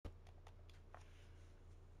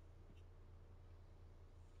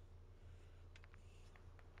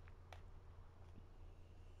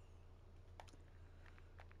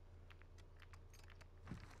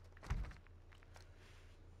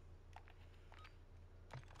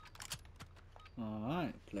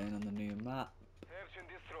Alright, playing on the new map.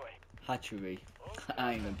 Hatchery.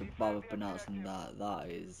 I ain't even bother pronouncing that. That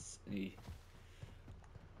is the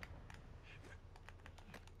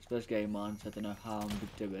first game on, so I don't know how I'm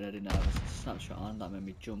doing. I didn't have a snapshot on, that made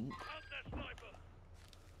me jump.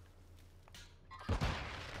 I'm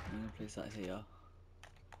gonna place that here.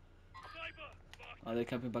 Are they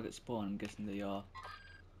camping back at spawn? I'm guessing they are.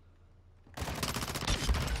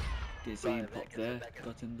 Did see him pop there,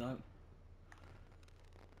 got him though.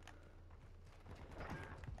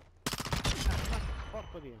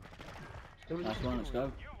 Last one, let's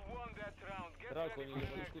go.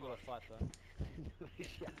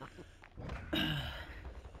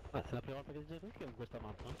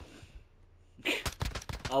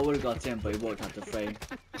 I would have got him, but he walked out the frame.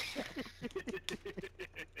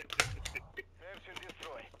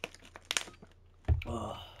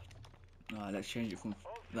 Oh. Alright, let's change it from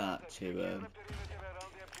that to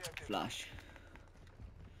flash.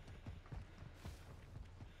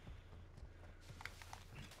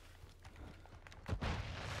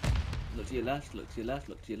 Look to your left, look to your left,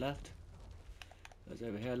 look to your left. I was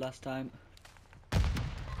over here last time.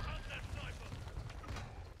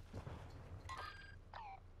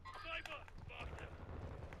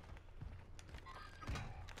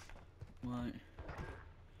 Right.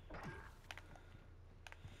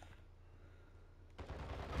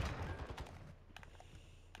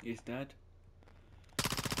 He's dead.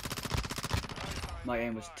 My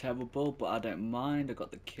aim was terrible, but I don't mind. I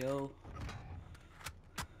got the kill.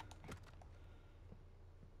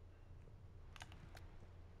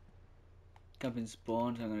 Camping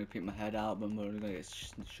spawn, so I'm going to peek my head out, but I'm only going to get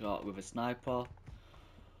shot with a sniper.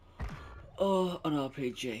 Oh, an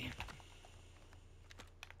RPG.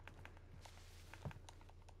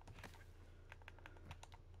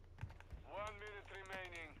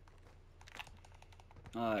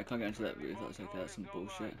 Alright, I can't get into that roof, that's okay, that's some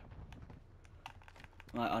bullshit.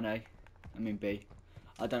 Right, on A. I mean B.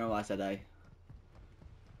 I don't know why I said A.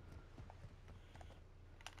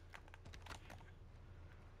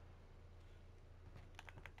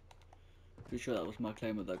 Pretty sure that was my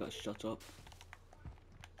claimant that got shot up.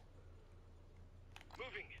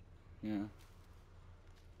 Yeah.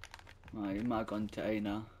 Right, he might have gone to A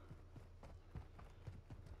now.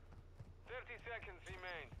 30 seconds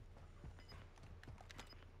remain.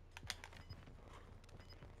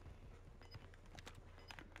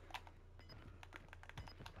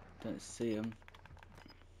 Don't see him.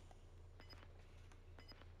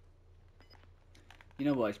 You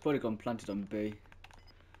know what, he's probably gone planted on B.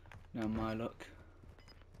 Now my luck.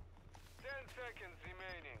 10 seconds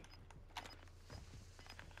remaining.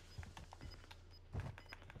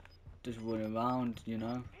 Just running around, you know.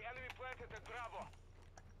 The enemy planted a Bravo.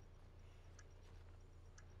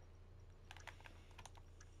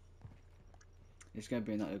 He's gonna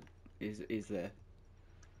be in that. Is there?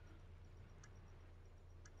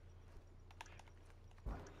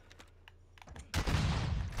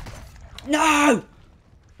 No!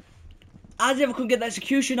 I never could get the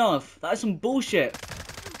execution off. That is some bullshit.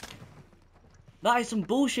 That is some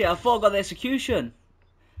bullshit. I thought I got the execution.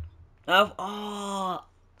 Oh,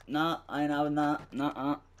 nah, I ain't having that.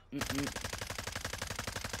 Nah,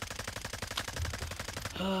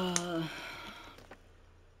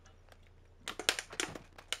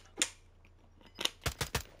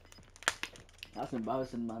 That's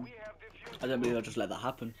embarrassing, man. I don't believe I just let that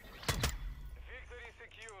happen. Victory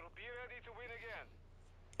secure. Be ready to win again.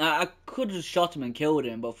 I could have just shot him and killed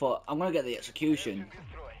him, but thought I'm gonna get the execution.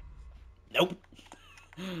 Nope.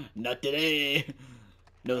 Not today.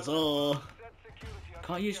 No sir.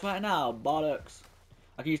 Can't use right now, bollocks.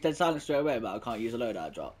 I can use dead silence straight away, but I can't use a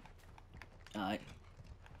loadout drop. Alright.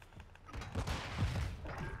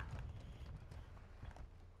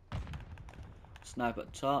 Snipe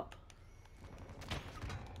at top.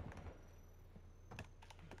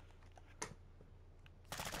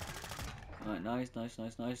 Alright, nice.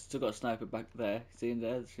 Still got a sniper back there. See him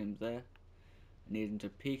there? See him there. I need him to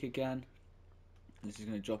peek again. This is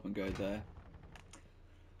gonna drop and go there.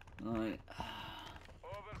 Alright.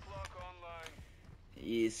 Overclock online.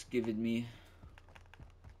 He's giving me.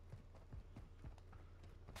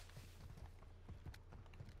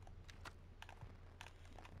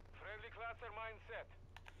 Friendly cluster mindset.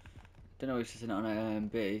 Don't know if she's sitting on A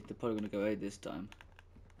and B. They're probably gonna go A this time.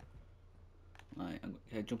 Right,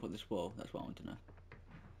 okay, jump up this wall. That's what I want to know.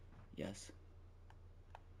 Yes.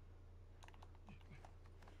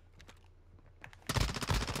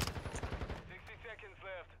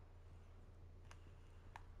 Left.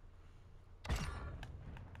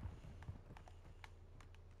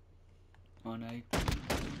 On A.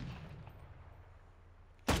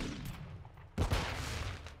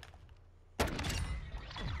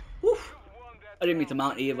 I didn't mean to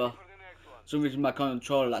mount either. For some reason my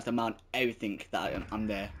controller likes to mount everything that I'm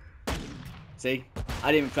there. See?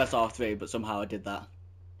 I didn't even press R3, but somehow I did that.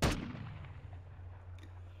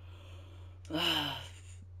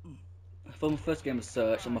 For my first game of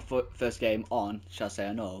search and my first game on, shall I say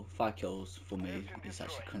I know, 5 kills for me is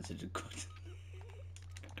actually considered good.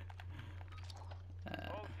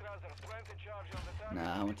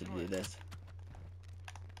 Nah, I want to do this.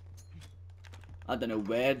 I don't know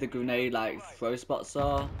where the grenade like throw spots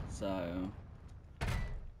are, so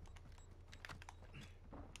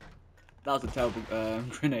that was a terrible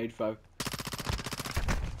grenade throw.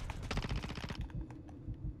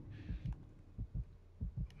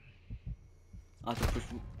 I have to push.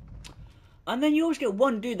 And then you always get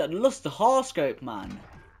one dude that loves the hard scope, man.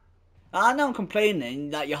 I know I'm complaining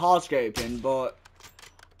that you're hard scoping, but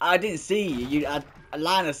I didn't see you. You had a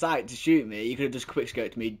line of sight to shoot me. You could have just quick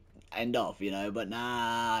scoped me, end off, you know. But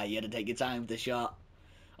nah, you had to take your time with the shot.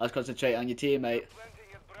 I was concentrating on your teammate.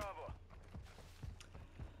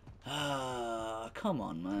 Ah, come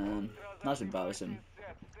on, man. That's embarrassing.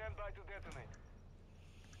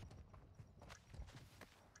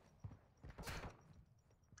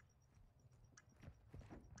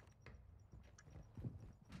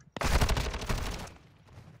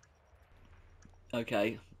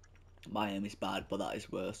 Okay, my aim is bad, but that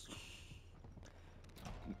is worse.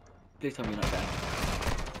 Please tell me you're not dead.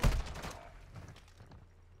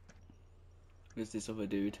 Who's this other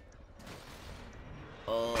dude?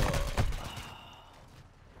 Oh.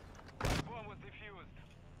 Bomb was defused.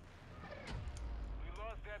 We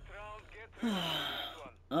lost that round. Get ready for the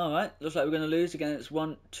next one. Alright, looks like we're going to lose again. It's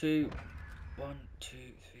 1, 2,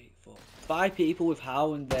 3, 4, 5 people with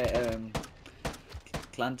How in their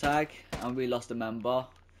clan tag, and we lost a member.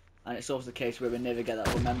 And it's also the case where we never get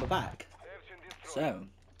that one member back. So,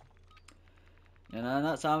 you know,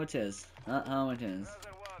 that's how it is. That's how it is.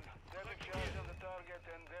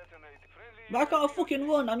 But I can't fucking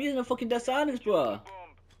run. I'm using a fucking death silence, bro.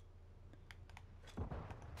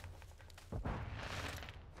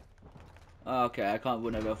 Okay, I can't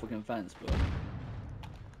run over a fucking fence, bro.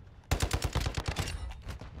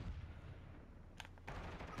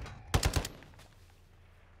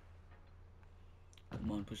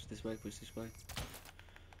 Come on, push this way, push this way.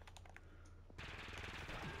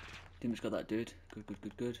 Teammate's got that dude. Good, good,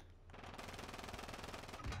 good, good.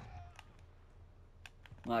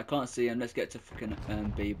 Right, I can't see him. Let's get to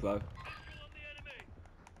fucking B, bro.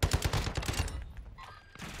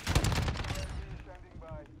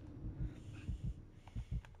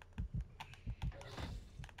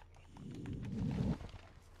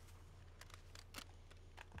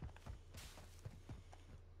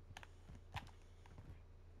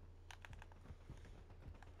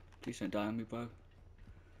 Please don't die on me, bro. 1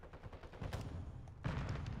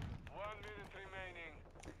 minute remaining.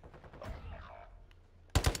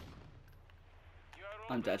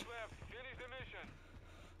 I'm dead. Finish the mission.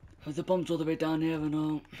 Have the bombs all the way down here or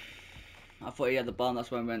no? I thought he had the bomb,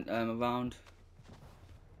 that's why I went around.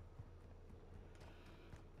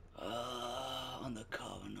 On the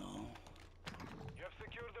car or no? You have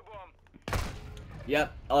secured the bomb.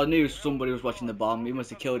 Yep, I knew somebody was watching the bomb. He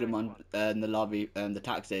must have killed him on the lobby, the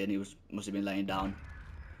taxi, and he must have been laying down.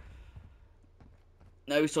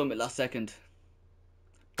 No, we saw him at last second.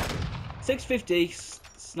 650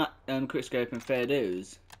 snap quick scope and fair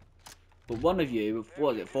dues. But one of you,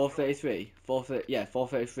 what was it, 433? 430, yeah,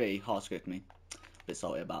 433 hard scoped me. Bit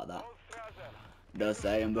salty about that. Does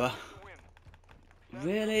saying, bro.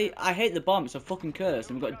 Really? I hate the bomb, it's a fucking curse.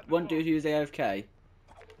 And we've got one dude who's AFK.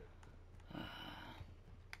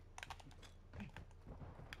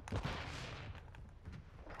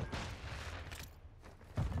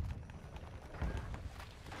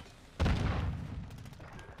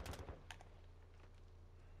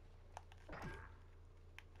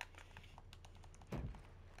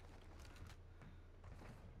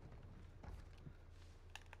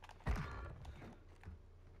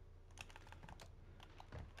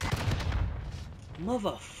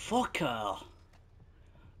 Motherfucker!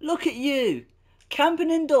 Look at you!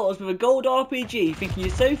 Camping indoors with a gold RPG thinking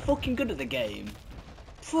you're so fucking good at the game.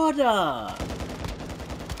 Brother!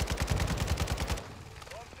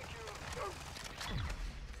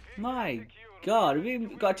 My god,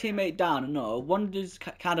 we've got a teammate down and all. One is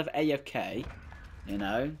kind of AFK, you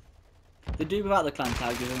know. The dude without the clan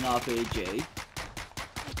tag is an RPG.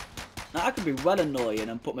 Now I could be well annoying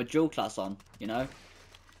and put my dual class on, you know.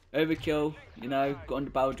 Overkill, you know, got under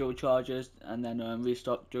barrel dual charges and then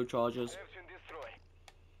restock dual charges.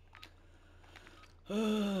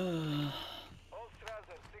 Oh,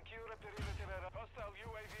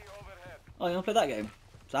 you wanna play that game?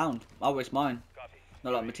 Sound. I'll waste mine.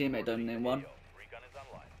 Not like my teammate done in one. Recon is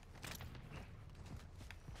online.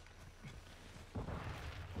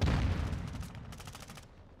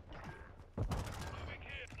 Moving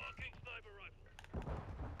here. Marking sniper rifle.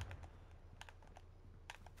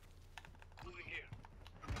 Moving here.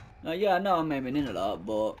 Yeah, I know I'm aiming in a lot,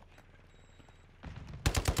 but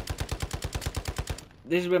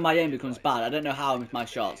this is where my aim becomes bad. I don't know how I miss my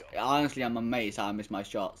shots. Honestly, I'm amazed how I miss my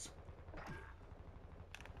shots.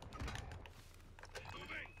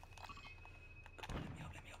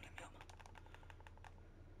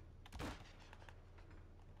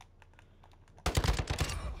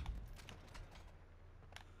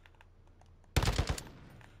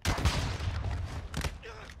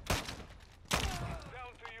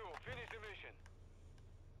 Down to you. Finish the mission.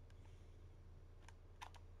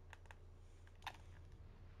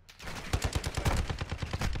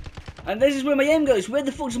 And this is where my aim goes. Where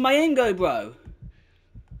the fuck does my aim go, bro?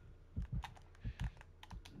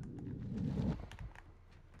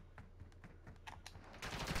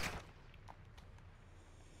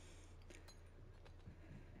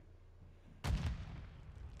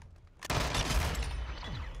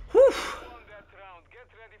 Whew. Won that round. Get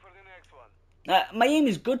ready for the next one. My aim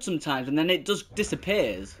is good sometimes, and then it just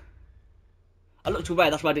disappears. I looked away,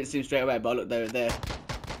 that's why I didn't see him straight away, but I looked there.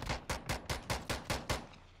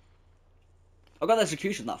 I got the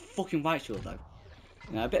execution, that fucking white shield though.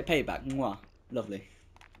 Yeah, a bit of payback. Mwah. Lovely.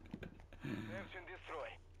 Search and destroy.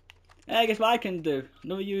 Hey, guess what I can do?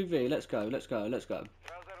 Another UAV. Let's go. Browser 1,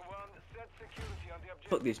 set security on the objective.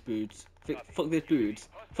 Fuck these dudes. Fuck these dudes.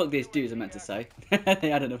 Fuck these dudes, I meant to say. They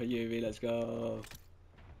had another UAV. Let's go.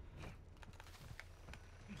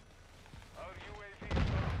 Our UAV is in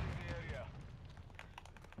the area.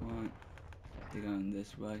 Right. They're going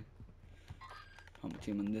this way. Put my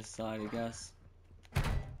team on this side, I guess. Be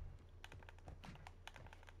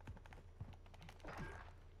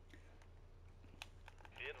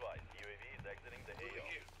advised, UAV is exiting the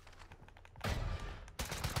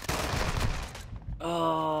AO.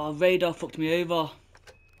 Oh, radar fucked me over.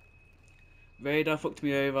 Radar fucked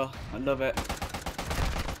me over. I love it.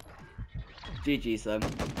 GG's though.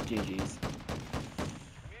 GG's.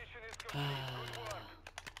 Mission is complete. Good work.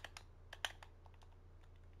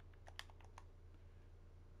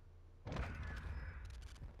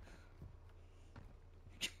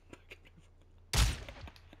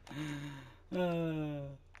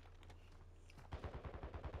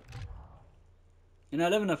 You know,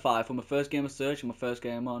 11:05 for my first game of Search and my first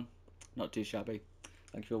game on. Not too shabby.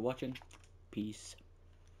 Thank you for watching. Peace.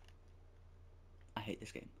 I hate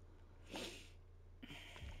this game.